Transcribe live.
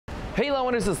Hey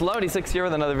Laowinners, it's Laowinners here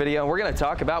with another video, and we're going to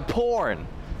talk about porn.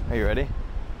 Are you ready?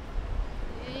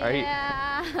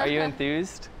 Yeah. Are you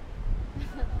enthused?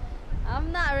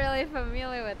 I'm not really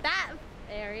familiar with that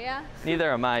area.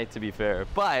 Neither am I, to be fair,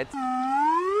 but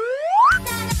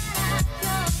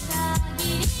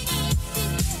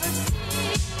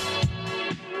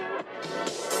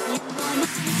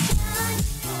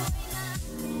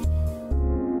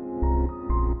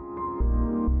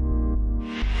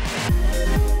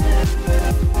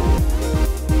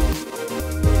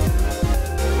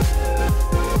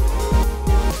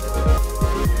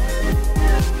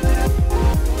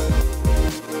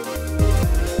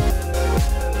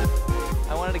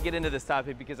get into this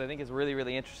topic because I think it's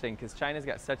really interesting, because China's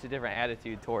got such a different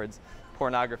attitude towards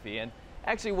pornography. And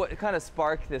actually what kind of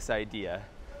sparked this idea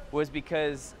was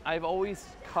because I've always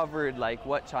covered like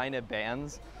what China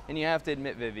bans, and you have to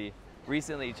admit, Vivi,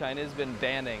 recently China's been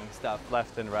banning stuff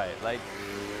left and right. Like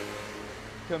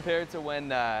compared to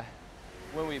when I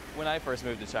first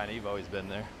moved to China. You've always been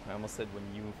there. I almost said when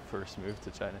you first moved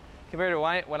to China. Compared to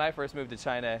when I first moved to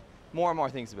China, more and more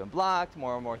things have been blocked,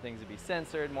 more and more things have been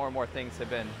censored, more and more things have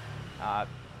been,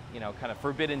 you know, kind of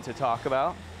forbidden to talk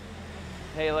about.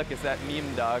 Hey, look, it's that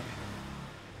meme dog.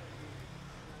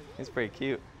 He's pretty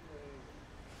cute.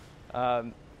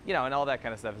 You know, and all that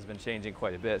kind of stuff has been changing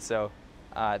quite a bit. So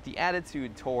the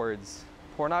attitude towards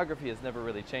pornography has never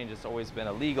really changed. It's always been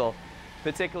illegal,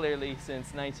 particularly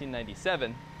since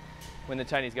 1997. When the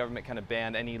Chinese government kind of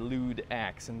banned any lewd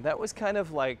acts. And that was kind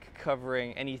of like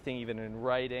covering anything even in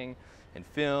writing and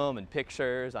film and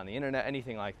pictures on the internet,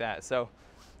 anything like that. So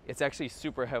it's actually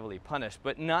super heavily punished,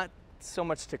 but not so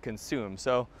much to consume.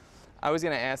 So I was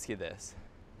gonna ask you this.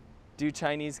 Do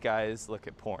Chinese guys look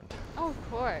at porn? Oh,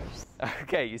 of course.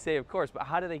 Okay, you say of course, but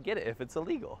how do they get it if it's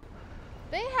illegal?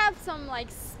 They have some like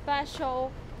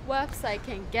special website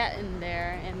can get in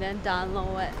there and then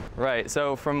download it. Right,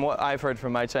 so from what I've heard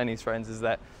from my Chinese friends is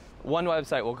that one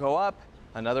website will go up,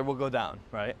 another will go down,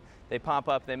 right? They pop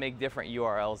up, they make different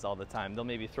URLs all the time. They'll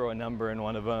maybe throw a number in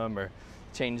one of them or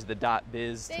change the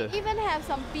 .biz they to... even have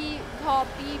some called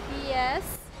BBS.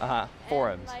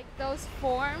 Forums. Like those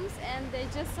forums, and they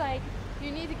just like, you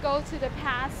need to go to the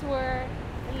password,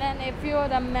 and then if you're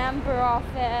the member of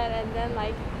it, and then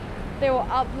like they will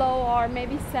upload or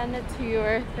maybe send it to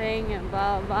your thing and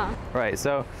blah blah. Right,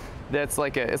 so that's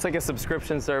like it's like a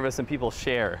subscription service, and people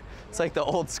share. It's like the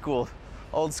old school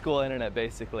internet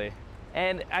basically.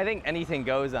 And I think anything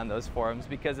goes on those forums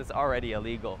because it's already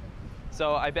illegal.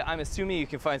 So I'm assuming you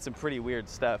can find some pretty weird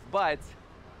stuff. But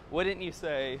wouldn't you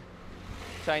say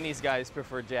Chinese guys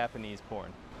prefer Japanese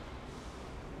porn?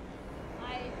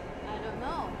 I don't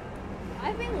know.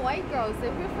 I think white girls, they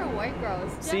prefer white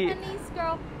girls. See, Japanese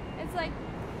girl, it's like,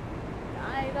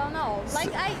 I don't know.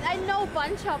 Like I know a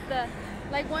bunch of the,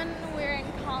 like when we're in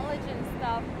college and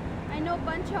stuff, I know a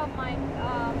bunch of my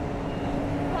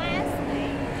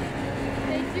classmates,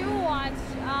 they do watch,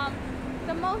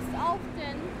 the most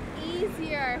often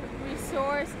easier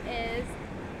resource is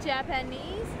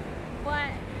Japanese,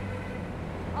 but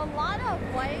a lot of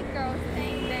white girls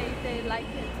think they like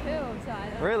it too, so I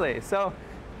don't know. Really? So,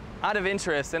 out of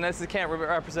interest, and this can't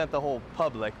represent the whole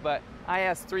public, but I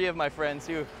asked 3 of my friends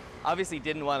who obviously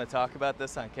didn't want to talk about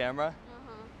this on camera,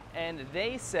 and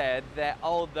they said that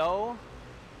although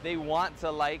they want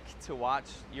to watch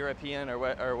European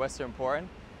or Western porn,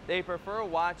 they prefer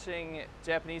watching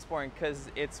Japanese porn because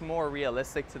it's more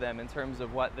realistic to them in terms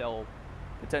of what they'll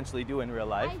potentially do in real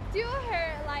life. I do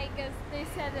hear like they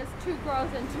said it's too gross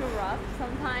and too rough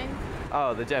sometimes.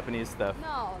 Oh, the Japanese stuff.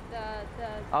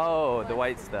 No, the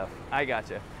white stuff. I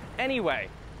gotcha. Anyway,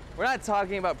 we're not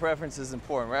talking about preferences in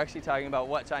porn. We're actually talking about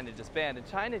what China just banned. And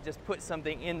China just put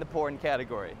something in the porn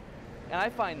category. And I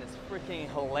find this freaking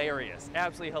hilarious,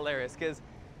 absolutely hilarious, because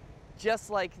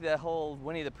just like the whole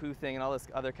Winnie the Pooh thing and all this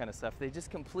other kind of stuff, they just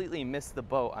completely missed the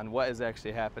boat on what is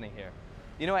actually happening here.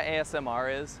 You know what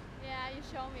ASMR is? Yeah, you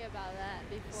showed me about that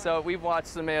before. So we've watched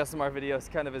some ASMR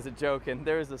videos kind of as a joke, and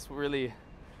there's this really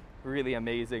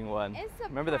amazing one.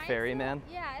 Remember the ferryman?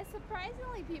 Yeah, it's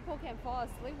surprisingly people can fall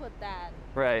asleep with that.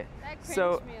 Right. That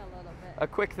cringed me a little bit. A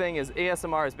quick thing is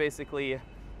ASMR is basically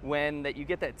when you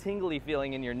get that tingly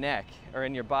feeling in your neck or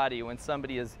in your body when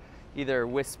somebody is either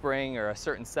whispering or a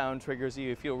certain sound triggers you,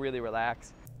 you feel really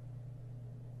relaxed.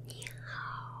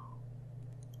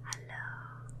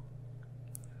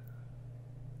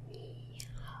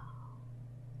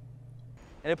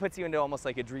 And it puts you into almost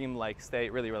like a dream-like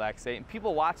state, really relaxed state. And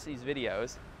people watch these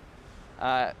videos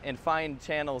and find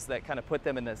channels that kind of put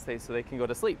them in that state so they can go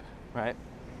to sleep, right?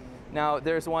 Now,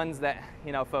 there's ones that,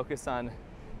 you know, focus on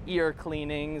ear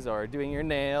cleanings or doing your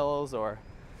nails or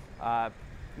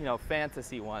you know,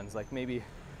 fantasy ones, like maybe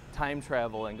time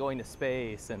travel and going to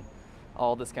space and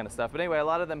all this kind of stuff. But anyway, a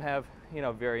lot of them have, you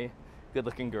know, very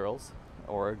good-looking girls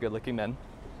or good-looking men,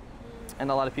 and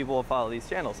a lot of people will follow these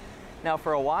channels. Now,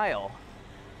 for a while,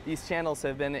 these channels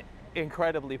have been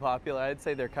incredibly popular. I'd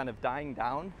say they're kind of dying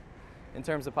down in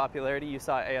terms of popularity. You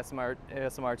saw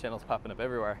ASMR channels popping up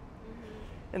everywhere.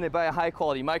 And they buy a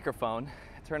high-quality microphone,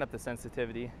 turn up the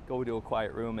sensitivity, go to a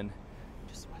quiet room, and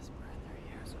just whisper in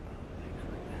their ears about things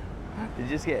like that. Did you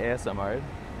just get ASMR'd?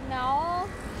 No,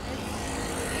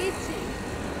 it's itchy.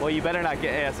 Well, you better not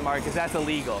get ASMR because that's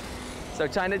illegal. So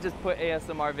China just put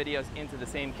ASMR videos into the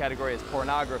same category as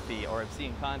pornography or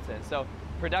obscene content. So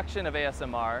production of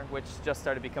ASMR, which just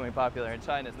started becoming popular in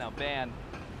China, is now banned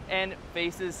and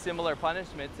faces similar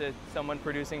punishment to someone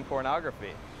producing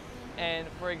pornography. And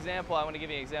for example, I want to give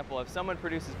you an example. If someone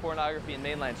produces pornography in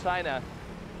mainland China,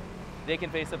 they can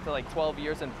face up to like 12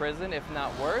 years in prison, if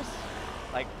not worse,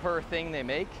 like per thing they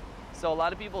make. So a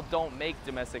lot of people don't make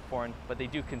domestic porn, but they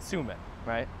do consume it,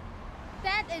 right?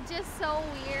 That is just so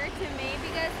weird to me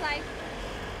because, like,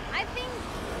 I think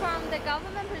from the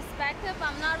government perspective,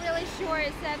 I'm not really sure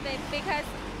is that because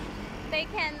they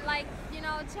can, like, you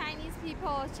know, Chinese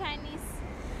people, Chinese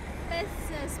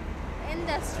business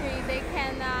industry, they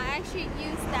can actually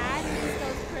use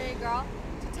those pretty girls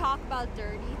to talk about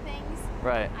dirty things.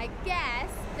 Right. I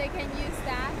guess they can use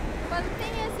that. But the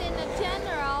thing is, in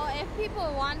general, if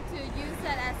people want to use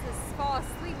that as a fall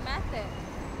asleep method,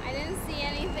 I didn't see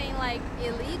anything like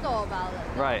illegal about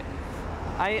it. Right.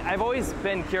 I've always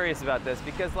been curious about this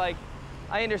because, like,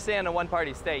 I understand a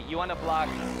one-party state. You want to block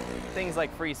things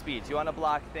like free speech. You want to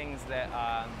block things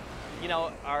that, you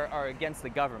know, are against the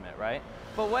government, right?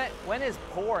 But when has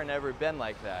porn ever been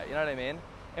like that? You know what I mean?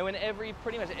 And when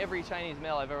pretty much every Chinese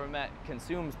male I've ever met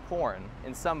consumes porn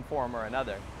in some form or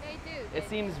another. They do. It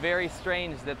seems very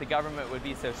strange that the government would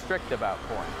be so strict about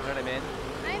porn. You know what I mean?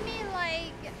 I mean,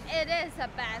 like, it is a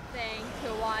bad thing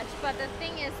to watch, but the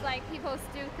thing is, like, people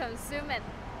still consume it.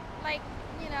 Like,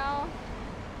 you know,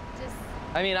 just...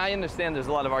 I mean, I understand there's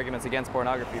a lot of arguments against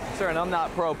pornography, for sure, and I'm not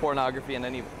pro-pornography in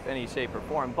any shape or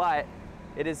form, but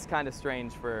it is kind of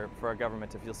strange for a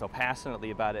government to feel so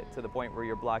passionately about it to the point where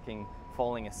you're blocking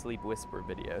falling asleep whisper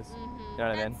videos. You know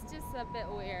what I mean? That's just a bit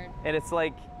weird. And it's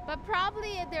like... But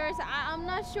probably I'm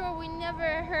not sure, we never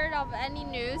heard of any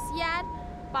news yet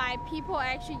by people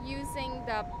actually using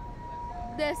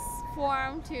this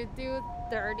form to do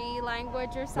dirty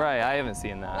language or something. Right, I haven't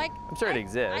seen that. Like, I'm sure it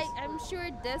exists. I'm sure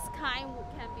this kind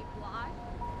can be blocked,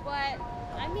 but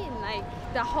I mean, like,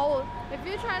 the whole, if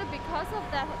you try to, because of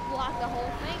that, block the whole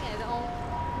thing, I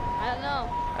don't know.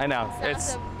 I know.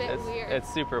 Sounds a bit weird.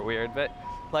 It's super weird, but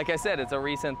like I said, it's a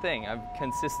recent thing. I'm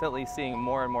consistently seeing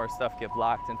more and more stuff get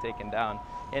blocked and taken down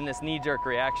in this knee-jerk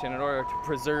reaction in order to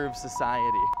preserve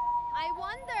society. I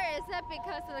wonder, is that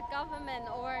because of the government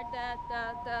or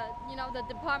the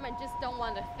department just don't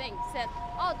want to think, said,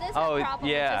 oh, this is a problem,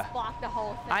 just block the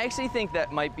whole thing. I actually think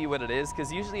that might be what it is,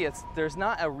 because usually there's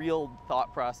not a real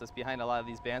thought process behind a lot of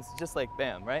these bans. It's just like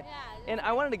bam, right? Yeah, and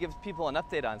I wanted to give people an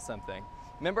update on something.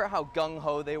 Remember how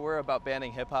gung-ho they were about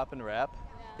banning hip-hop and rap? Yeah.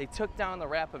 They took down the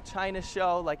Rap of China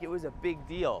show like it was a big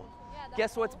deal. Yeah,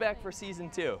 Guess what's back for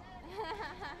season 2?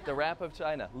 The Rap of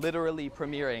China, literally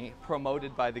premiering,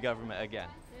 promoted by the government again.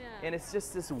 Yeah. And it's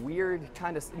just this weird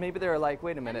kind of, maybe they're like,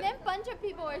 wait a minute. And then a bunch of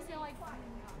people are saying like,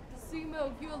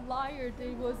 Simo, you're a liar,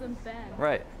 they wasn't banned.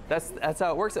 Right, that's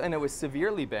how it works, and it was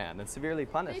severely banned and severely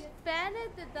punished. They ban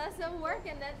it, it doesn't work,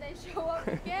 and then they show up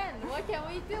again. What can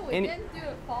we do? We didn't do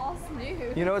a false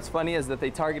news. You know what's funny is that they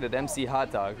targeted MC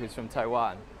Hot Dog, who's from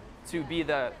Taiwan, to be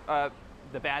the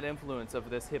bad influence of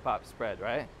this hip-hop spread,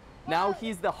 right? Well, now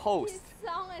he's the host. His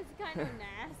song is kind of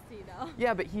nasty, though.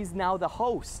 Yeah, but he's now the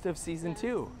host of season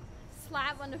 2.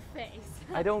 Slap on the face.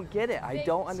 I don't get it. I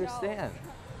don't understand.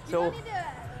 So you need to,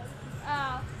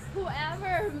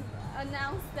 whoever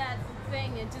announced that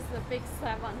thing, it's just a big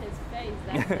slap on his face.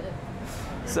 That's it.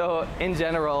 So in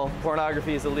general,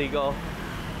 pornography is illegal,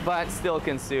 but still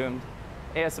consumed.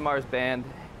 ASMR is banned.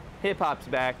 Hip-hop's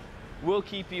back. We'll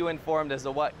keep you informed as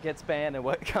to what gets banned and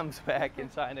what comes back in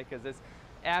China, because it's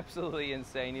absolutely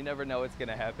insane. You never know what's going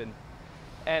to happen.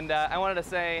 And I wanted to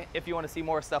say, if you want to see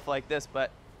more stuff like this,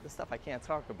 but the stuff I can't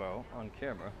talk about on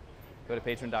camera, go to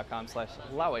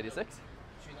patreon.com/Laowinners.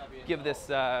 Give this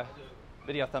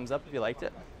video a thumbs up if you liked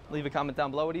it. Leave a comment down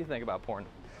below. What do you think about porn?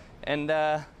 And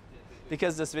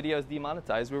because this video is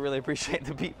demonetized, we really appreciate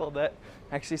the people that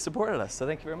actually supported us. So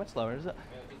thank you very much, Laowinners.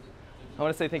 I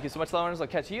want to say thank you so much, Laowinners. I'll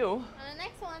catch you on the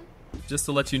next one. Just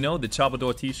to let you know, the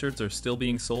Chabador t-shirts are still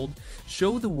being sold.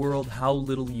 Show the world how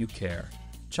little you care.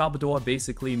 Chabador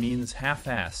basically means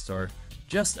half-assed or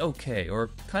just okay, or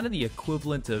kind of the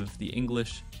equivalent of the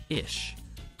English ish.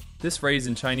 This phrase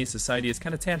in Chinese society is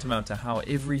kind of tantamount to how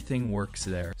everything works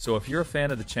there. So if you're a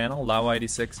fan of the channel,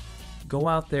 Lao86, go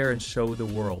out there and show the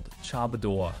world, 差不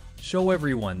多. Show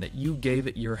everyone that you gave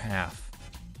it your half,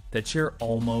 that you're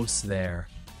almost there.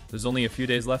 There's only a few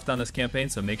days left on this campaign,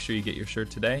 so make sure you get your shirt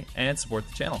today and support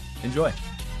the channel. Enjoy!